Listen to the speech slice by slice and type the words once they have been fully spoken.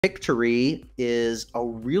Pictory is a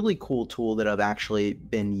really cool tool that I've actually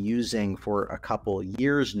been using for a couple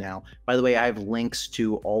years now. By the way, I have links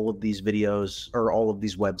to all of these videos or all of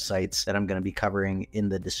these websites that I'm going to be covering in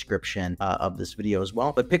the description of this video as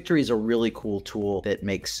well. But Pictory is a really cool tool that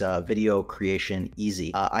makes video creation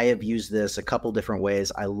easy. I have used this a couple different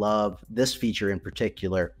ways. I love this feature in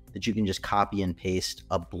particular, that you can just copy and paste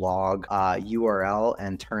a blog URL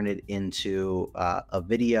and turn it into a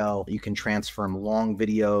video. You can transform long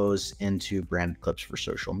videos into branded clips for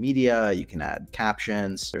social media. You can add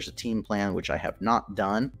captions. There's a team plan, which I have not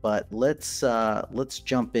done, but let's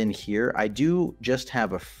jump in here. I do just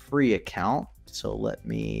have a free account, so let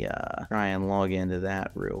me try and log into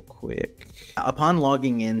that real quick. Upon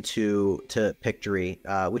logging into Pictory,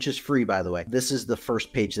 which is free, by the way, this is the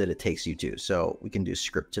first page that it takes you to. So we can do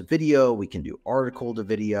script to video, we can do article to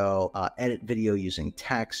video, edit video using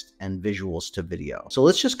text, and visuals to video. So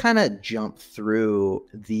let's just kind of jump through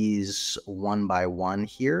these one by one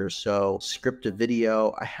here. So script to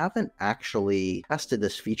video, I haven't actually tested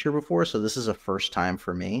this feature before, so this is a first time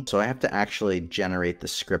for me. So I have to actually generate the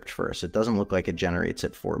script first. It doesn't look like it generates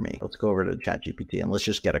it for me. Let's go over to ChatGPT and let's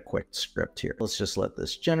just get a quick script here. Let's just let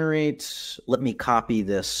this generate. Let me copy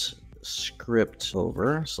this script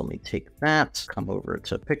over. So let me take that, come over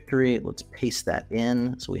to Pictory. Let's paste that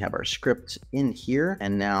in. So we have our script in here.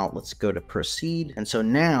 And now let's go to proceed. And so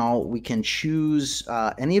now we can choose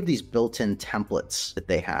any of these built-in templates that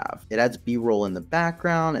they have. It adds B-roll in the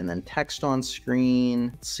background and then text on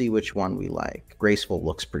screen. Let's see which one we like. Graceful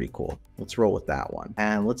looks pretty cool. Let's roll with that one.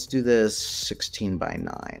 And let's do this 16 by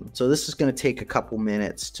 9. So this is going to take a couple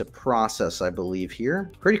minutes to process, I believe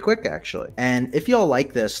here. Pretty quick, actually. And if y'all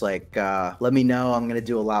like this, like, let me know. I'm going to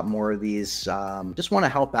do a lot more of these. Just want to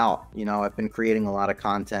help out. You know, I've been creating a lot of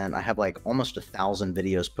content. I have like almost 1,000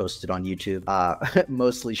 videos posted on YouTube,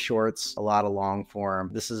 mostly shorts, a lot of long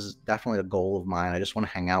form. This is definitely a goal of mine. I just want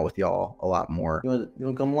to hang out with y'all a lot more. You want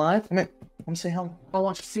to come live? Come say hello. I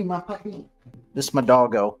want you to see my puppy. This is my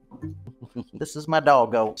doggo. This is my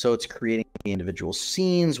doggo. So it's creating the individual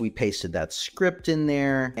scenes. We pasted that script in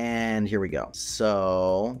there and here we go.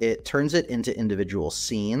 So it turns it into individual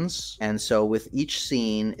scenes. And so with each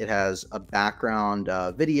scene, it has a background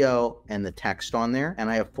video and the text on there. And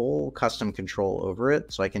I have full custom control over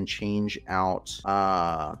it. So I can change out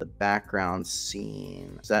the background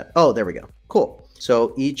scene. Is that, oh, there we go. Cool.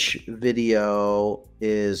 So each video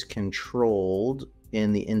is controlled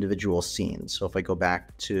in the individual scenes. So if I go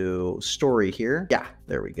back to story here, yeah,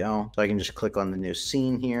 there we go. So I can just click on the new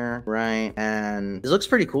scene here, right? And this looks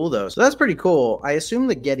pretty cool though. So that's pretty cool. I assume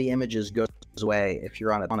the Getty Images goes away if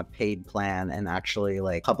you're on a paid plan and actually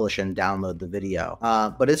like publish and download the video.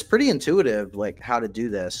 But it's pretty intuitive, like how to do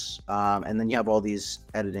this. And then you have all these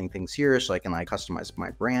editing things here, so I can like customize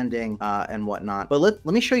my branding and whatnot. But let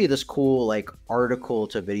me show you this cool like article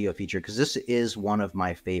to video feature, because this is one of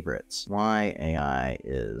my favorites. Why AI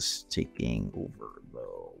is taking over the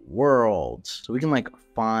world. So we can like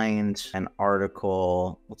find an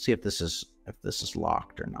article. Let's see if this is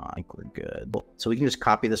locked or not. I think we're good. So we can just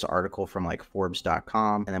copy this article from like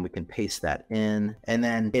Forbes.com and then we can paste that in. And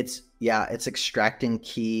then it's extracting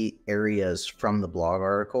key areas from the blog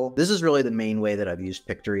article. This is really the main way that I've used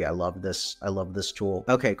Pictory. I love this. I love this tool.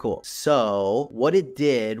 Okay, cool. So what it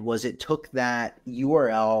did was it took that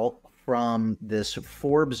URL from this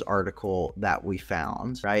Forbes article that we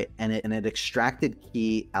found, right? And it extracted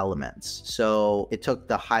key elements. So it took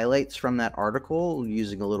the highlights from that article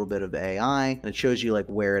using a little bit of AI, and it shows you like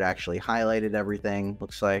where it actually highlighted everything,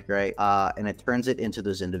 looks like, right? And it turns it into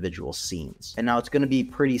those individual scenes. And now it's going to be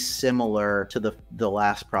pretty similar to the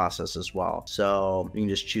last process as well. So you can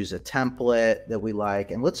just choose a template that we like,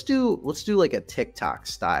 and let's do like a TikTok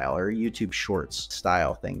style or YouTube Shorts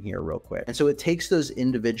style thing here real quick. And so it takes those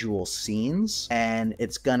individual scenes and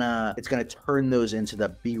it's gonna turn those into the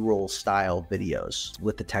B-roll style videos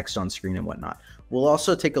with the text on screen and whatnot. We'll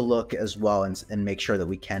also take a look as well and make sure that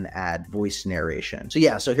we can add voice narration. So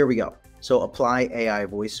yeah, so here we go. So apply AI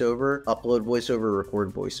voiceover, upload voiceover,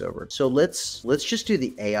 record voiceover. So let's just do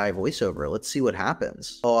the AI voiceover. Let's see what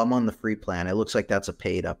happens. Oh, I'm on the free plan. It looks like that's a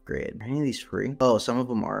paid upgrade. Are any of these free? Oh, some of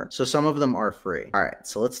them are. So some of them are free. All right,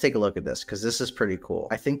 so let's take a look at this because this is pretty cool.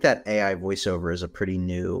 I think that AI voiceover is a pretty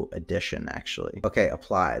new addition actually. Okay,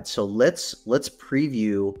 applied. So let's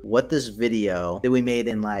preview what this video that we made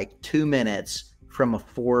in like 2 minutes from a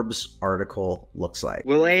Forbes article looks like.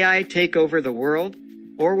 Will AI take over the world?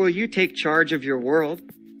 Or will you take charge of your world?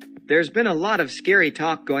 There's been a lot of scary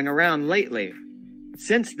talk going around lately.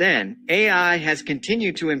 Since then, AI has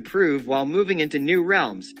continued to improve while moving into new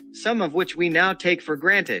realms, some of which we now take for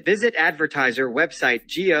granted. Visit advertiser website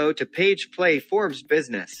Geo to page play Forbes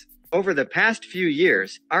business. Over the past few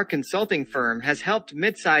years, our consulting firm has helped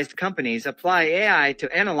mid-sized companies apply AI to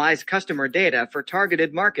analyze customer data for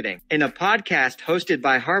targeted marketing. In a podcast hosted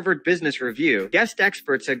by Harvard Business Review, guest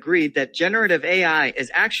experts agreed that generative AI is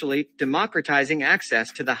actually democratizing access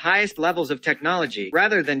to the highest levels of technology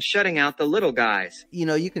rather than shutting out the little guys. You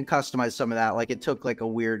know, you can customize some of that. Like, it took like a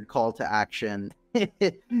weird call to action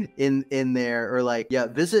in there, or like, yeah,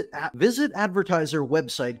 visit advertiser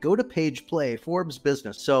website, go to page play Forbes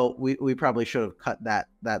business. So we probably should have cut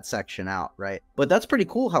that section out, right? But that's pretty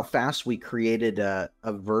cool how fast we created a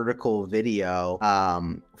vertical video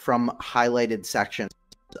from highlighted sections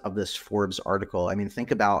of this Forbes article. I mean,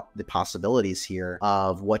 think about the possibilities here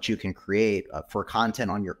of what you can create for content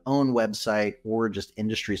on your own website, or just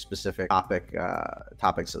industry specific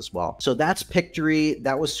topics as well. So that's Pictory.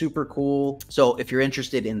 That was super cool. So if you're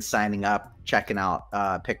interested in signing up, checking out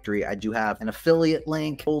Pictory, I do have an affiliate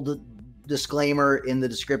link. Full disclaimer in the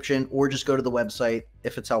description, or just go to the website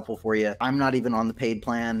if it's helpful for you. I'm not even on the paid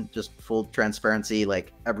plan, just full transparency.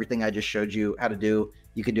 Like, everything I just showed you how to do,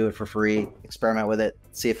 you can do it for free. Experiment with it,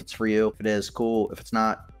 see if it's for you. If it is, cool. If it's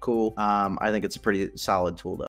not, cool. I think it's a pretty solid tool though.